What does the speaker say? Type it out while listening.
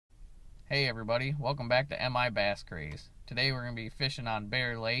Hey everybody, welcome back to MI Bass Craze. Today we're going to be fishing on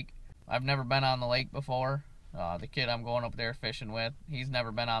Bear Lake. I've never been on the lake before. The kid I'm going up there fishing with, he's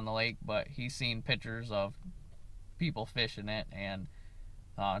never been on the lake, but he's seen pictures of people fishing it and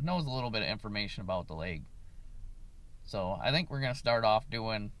knows a little bit of information about the lake. So I think we're going to start off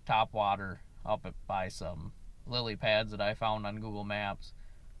doing top water up by some lily pads that I found on Google Maps.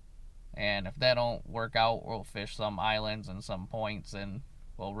 And if that don't work out, we'll fish some islands and some points and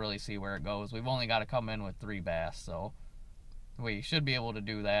we'll really see where it goes. We've only got to come in with 3 bass, so we should be able to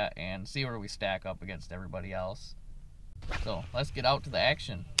do that and see where we stack up against everybody else. So let's get out to the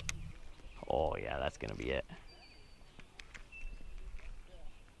action. Oh yeah, that's gonna be it.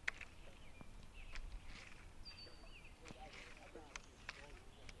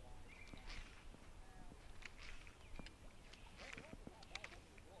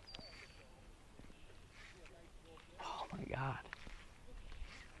 Oh my God.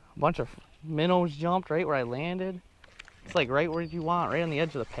 A bunch of minnows jumped right where I landed. It's like right where you want, right on the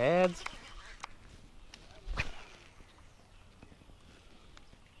edge of the pads.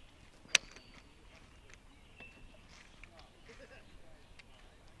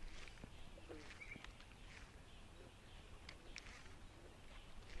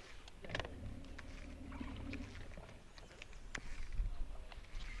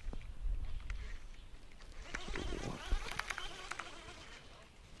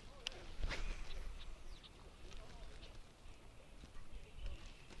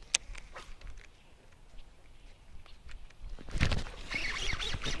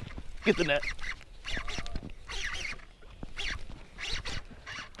 Get the net.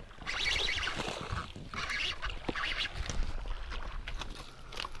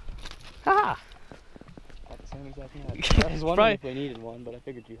 Ha! About the same exact net. I was wondering if we needed one, but I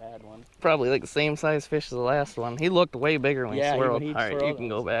figured you had one. Probably like the same size fish as the last one. He looked way bigger when he swirled. When he All right, swirled, you can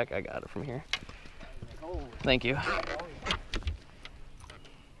go back. I got it from here. Thank you.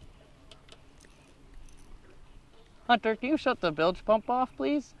 Hunter, can you shut the bilge pump off,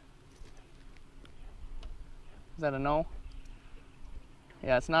 please? Is that a no?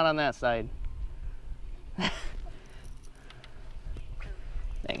 Yeah, it's not on that side. Dang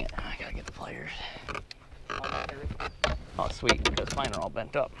it, I gotta get the pliers. Oh, sweet, because mine are all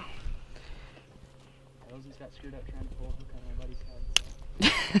bent up. Those just got screwed up trying to pull a hook on my buddy's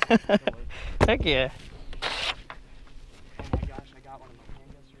head. So. Heck yeah. Oh my gosh, I got one in my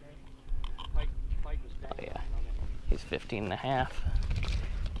hand yesterday. Pike was bad. Oh, yeah. He's 15 and a half.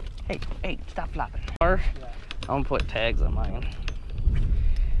 Hey, stop flopping. Yeah. I'm gonna put tags on mine.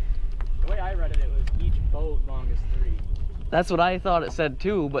 The way I read it, it was each boat longest 3. That's what I thought it said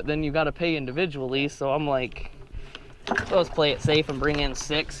too, but then you gotta pay individually, so I'm like, let's play it safe and bring in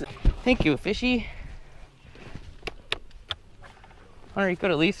 6. Thank you, fishy. Or you could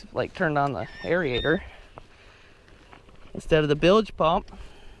at least like turned on the aerator instead of the bilge pump.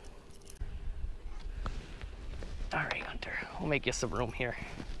 All right, Hunter, we'll make you some room here.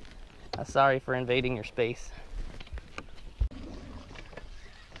 Sorry for invading your space.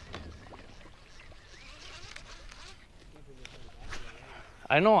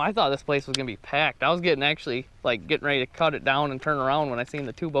 I know, I thought this place was gonna be packed. I was getting ready to cut it down and turn around when I seen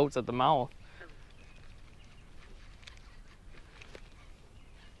the 2 boats at the mouth.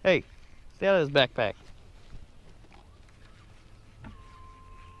 Hey, stay out of his backpack.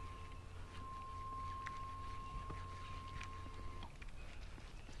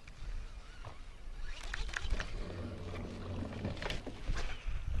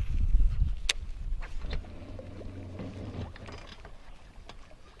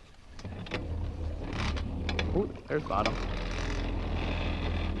 Ooh, there's bottom.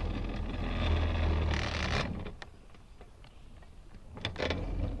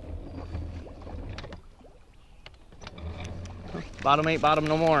 Bottom ain't bottom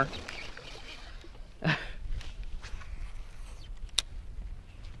no more.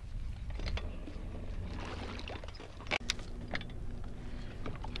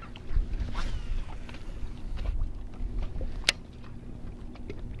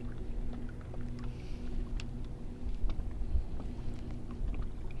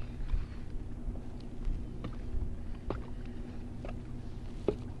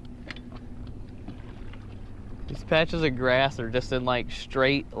 These patches of grass are just in like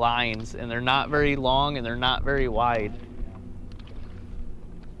straight lines, and they're not very long and they're not very wide.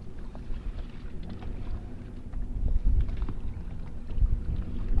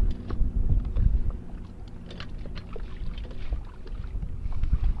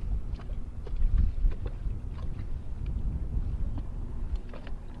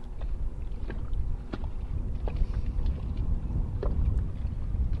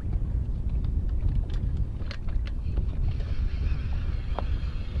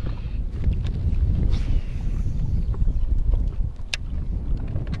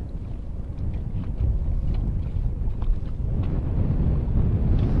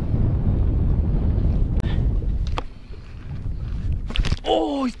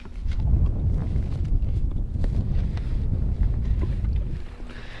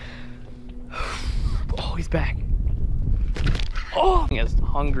 just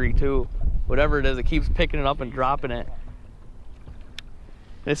hungry too. Whatever it is, it keeps picking it up and dropping it.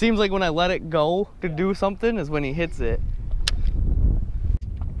 It seems like when I let it go to do something is when he hits it.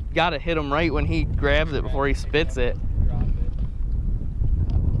 Gotta hit him right when he grabs it before he spits it.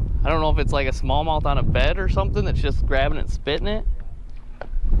 I don't know if it's like a smallmouth on a bed or something that's just grabbing it and spitting it.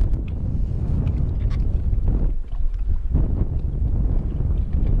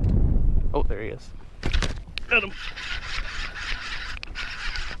 Oh, there he is. Got him.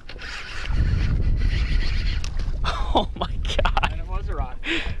 Oh my God. And it was a rock.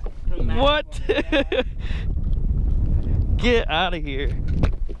 What? Get out of here.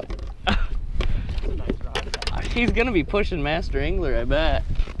 That's a nice rock. He's gonna be pushing Master Angler, I bet.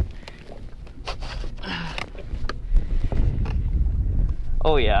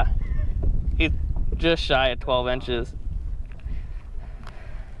 Oh yeah. He's just shy of 12 inches.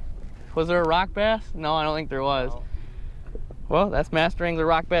 Was there a rock bass? No, I don't think there was. No. Well, that's Master Angler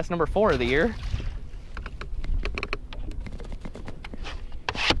rock bass number 4 of the year.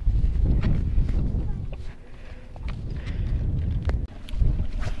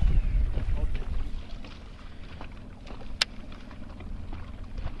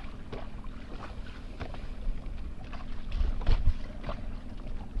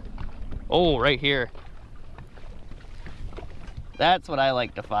 Oh, right here. That's what I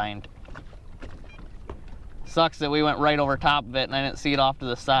like to find. Sucks that we went right over top of it and I didn't see it off to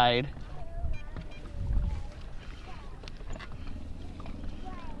the side.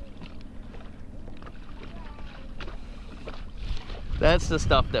 That's the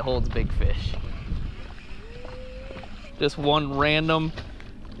stuff that holds big fish. Just one random,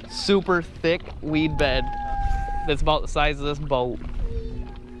 super thick weed bed that's about the size of this boat.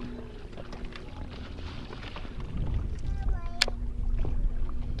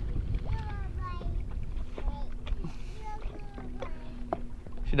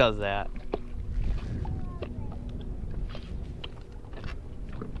 She does that.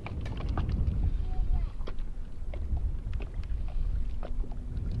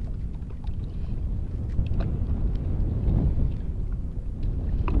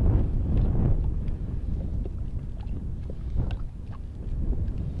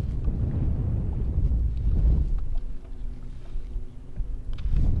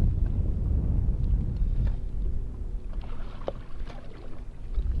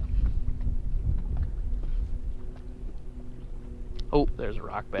 Oh, there's a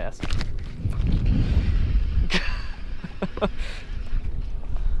rock bass. There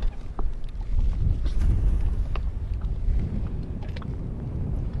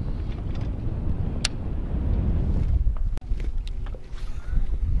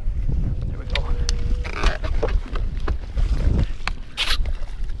we go.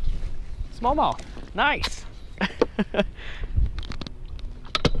 Smallmouth. Nice.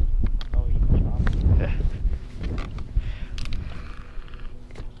 Oh, he dropped it.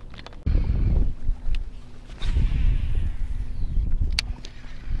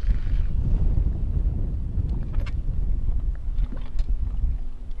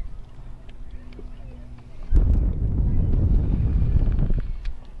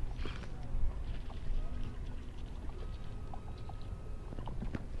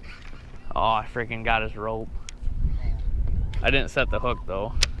 Oh, I freaking got his rope. I didn't set the hook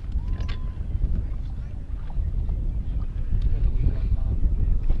though.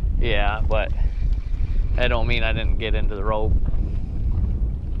 Yeah, but that don't mean I didn't get into the rope.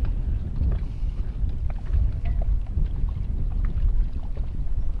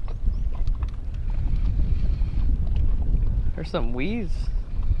 There's some weeds.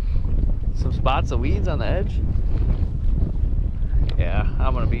 Some spots of weeds on the edge. Yeah,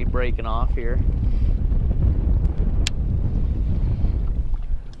 I'm gonna be breaking off here.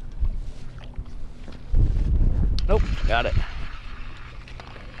 Nope, got it.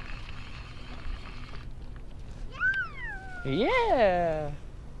 Yeah.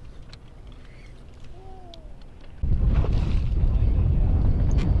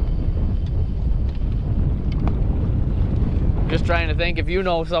 Just trying to think if you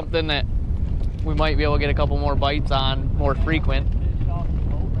know something that we might be able to get a couple more bites on more frequent.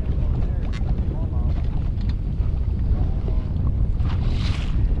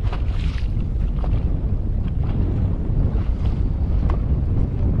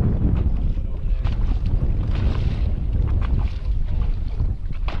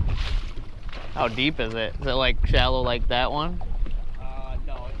 How deep is it? Is it like shallow like that one?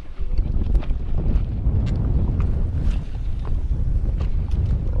 No, it should be a little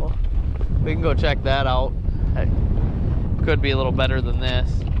bit. Cool. We can go check that out. It could be a little better than this.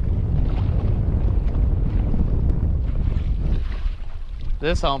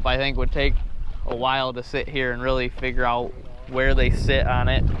 This hump, I think, would take a while to sit here and really figure out where they sit on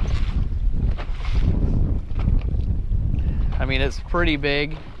it. I mean, it's pretty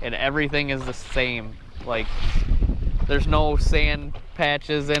big and everything is the same. Like, there's no sand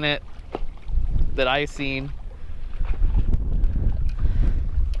patches in it that I've seen.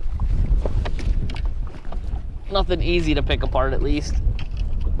 Nothing easy to pick apart, at least.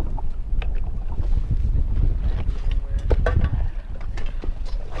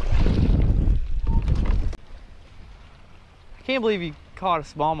 I can't believe you caught a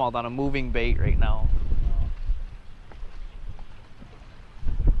smallmouth on a moving bait right now.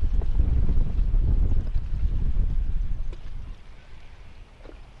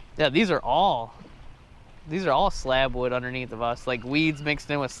 Yeah, these are all slab wood underneath of us, like weeds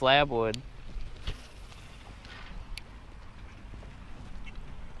mixed in with slab wood.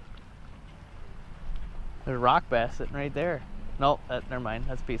 There's a rock bass sitting right there. Nope, never mind.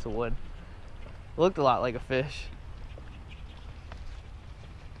 That's a piece of wood. It looked a lot like a fish.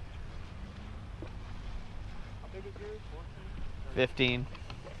 How big is yours? 14? 15.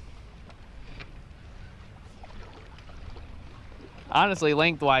 Honestly,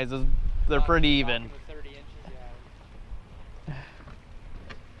 lengthwise, they're pretty even. 30 inches, yeah.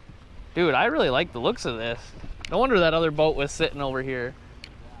 Dude, I really like the looks of this. No wonder that other boat was sitting over here.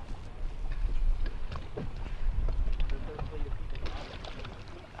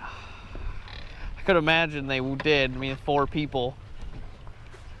 I could imagine they did. I mean, 4 people.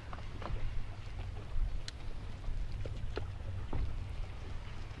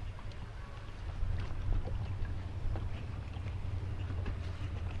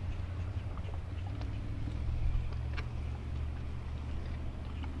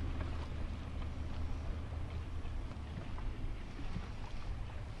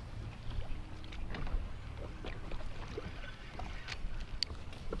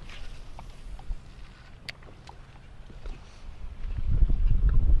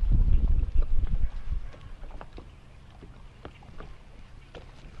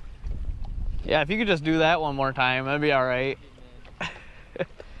 Yeah, if you could just do that one more time, that'd be all right.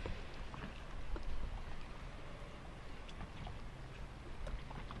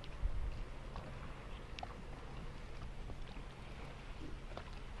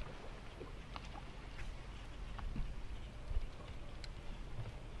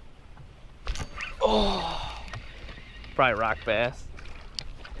 Oh, probably rock bass.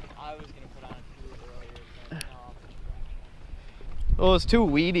 I was gonna put on a tube earlier, but no. Well, it's too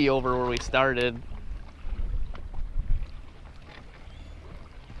weedy over where we started.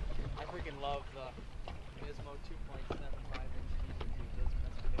 I freaking love the Gizmo 2.75 inch tube. That's my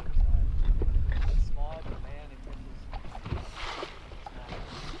favorite size. It's small, but man, it catches small.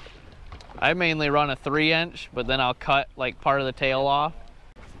 I mainly run a 3-inch, but then I'll cut like part of the tail off.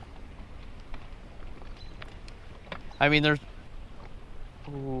 I mean, there's...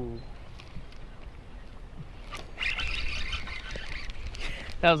 Ooh.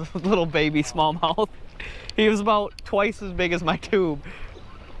 That was a little baby smallmouth. He was about twice as big as my tube.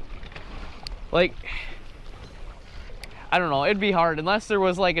 Like, I don't know, it'd be hard unless there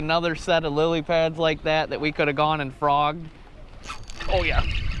was like another set of lily pads like that we could have gone and frogged. Oh yeah.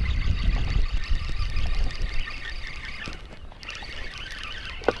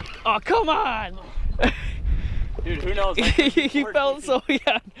 Oh, come on! Dude, who knows? He felt so,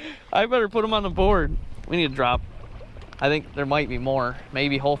 yeah. I better put him on the board. We need to drop. I think there might be more.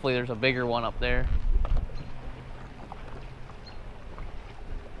 Maybe, hopefully, there's a bigger one up there.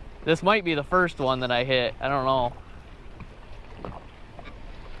 This might be the first one that I hit. I don't know. I'm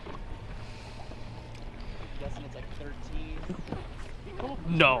guessing it's like 13.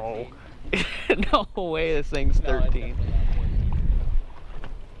 No. No way this thing's 13.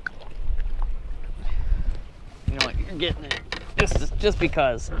 You know what? You're getting it. Just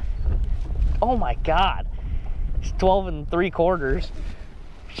because. Oh my God. It's 12 3/4.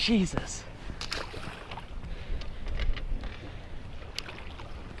 Jesus.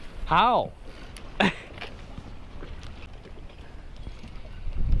 How?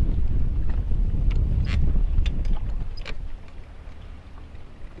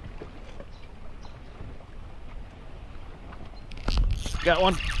 Got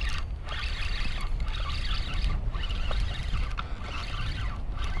one.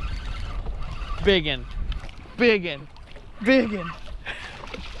 Biggin. Biggin. Biggin.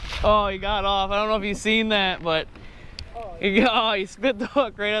 Oh, he got off. I don't know if you've seen that, but he spit the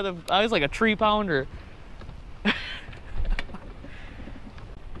hook right out of the... I was like a 3-pounder.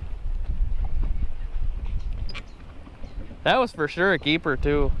 That was for sure a keeper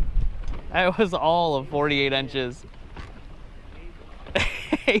too. That was all of 48 inches.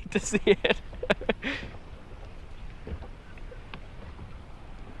 hate to see it.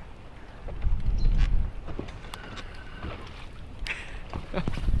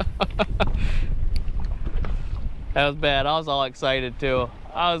 That was bad. I was all excited too.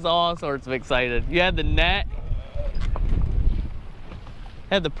 I was all sorts of excited. You had the net.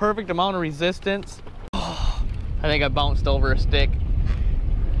 Had the perfect amount of resistance. Oh, I think I bounced over a stick.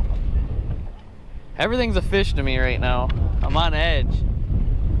 Everything's a fish to me right now. I'm on edge.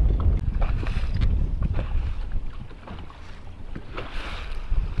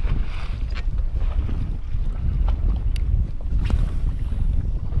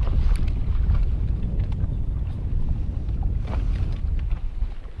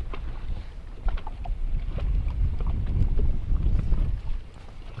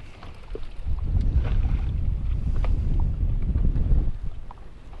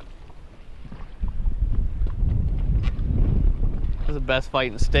 This is the best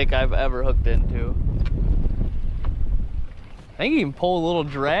fighting stick I've ever hooked into. I think you can pull a little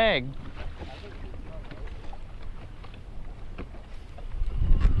drag.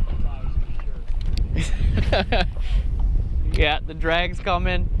 Yeah, the drag's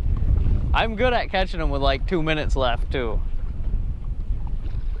coming. I'm good at catching them with like 2 minutes left too.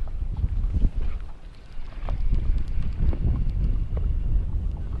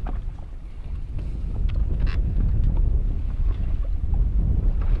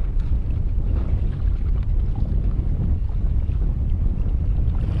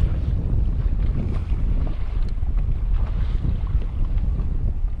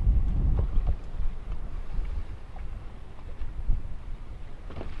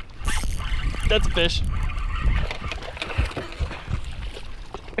 That's a fish.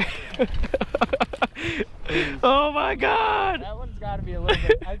 Oh my God! That one's got to be a little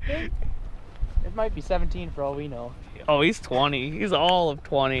bit. I think it might be 17 for all we know. Oh, he's 20. He's all of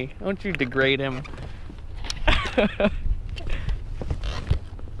 20. Don't you degrade him.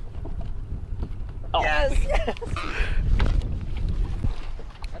 Oh. Yes! Yes!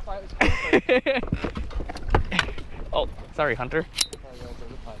 That's why it was perfect. Oh, sorry, Hunter.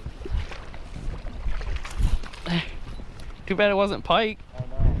 Too bad it wasn't pike. I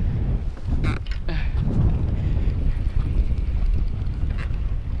know.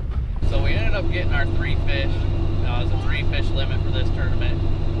 So we ended up getting our 3 fish. It was a 3 fish limit for this tournament.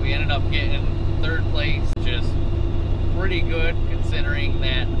 We ended up getting 3rd place, just pretty good considering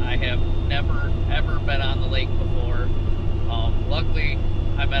that I have never ever been on the lake before. Luckily,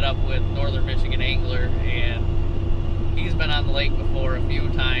 I met up with Northern Michigan angler, and he's been on the lake before a few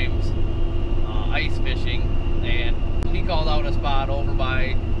times, ice fishing, and he called out a spot over by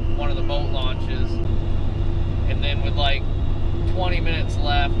one of the boat launches, and then with like 20 minutes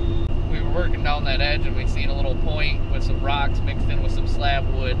left, we were working down that edge and we seen a little point with some rocks mixed in with some slab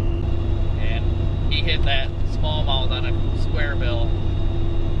wood, and he hit that smallmouth on a square bill,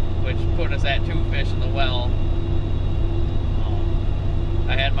 which put us at 2 fish in the well.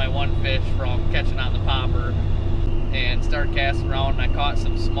 I had my 1 fish from catching on the popper and started casting around, and I caught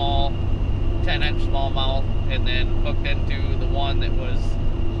some small 10-inch smallmouth and then hooked into the one that was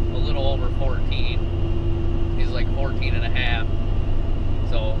a little over 14. He's like 14 and a half.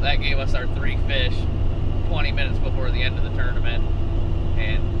 So that gave us our 3 fish 20 minutes before the end of the tournament,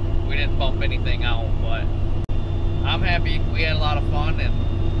 and we didn't bump anything out, but I'm happy. We had a lot of fun,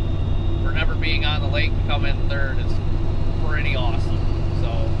 and for never being on the lake and come in 3rd is pretty awesome. So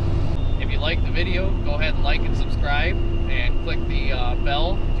if you like the video, go ahead and like and subscribe, and click the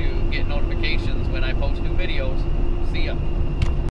bell to get notifications when I post new videos. See ya.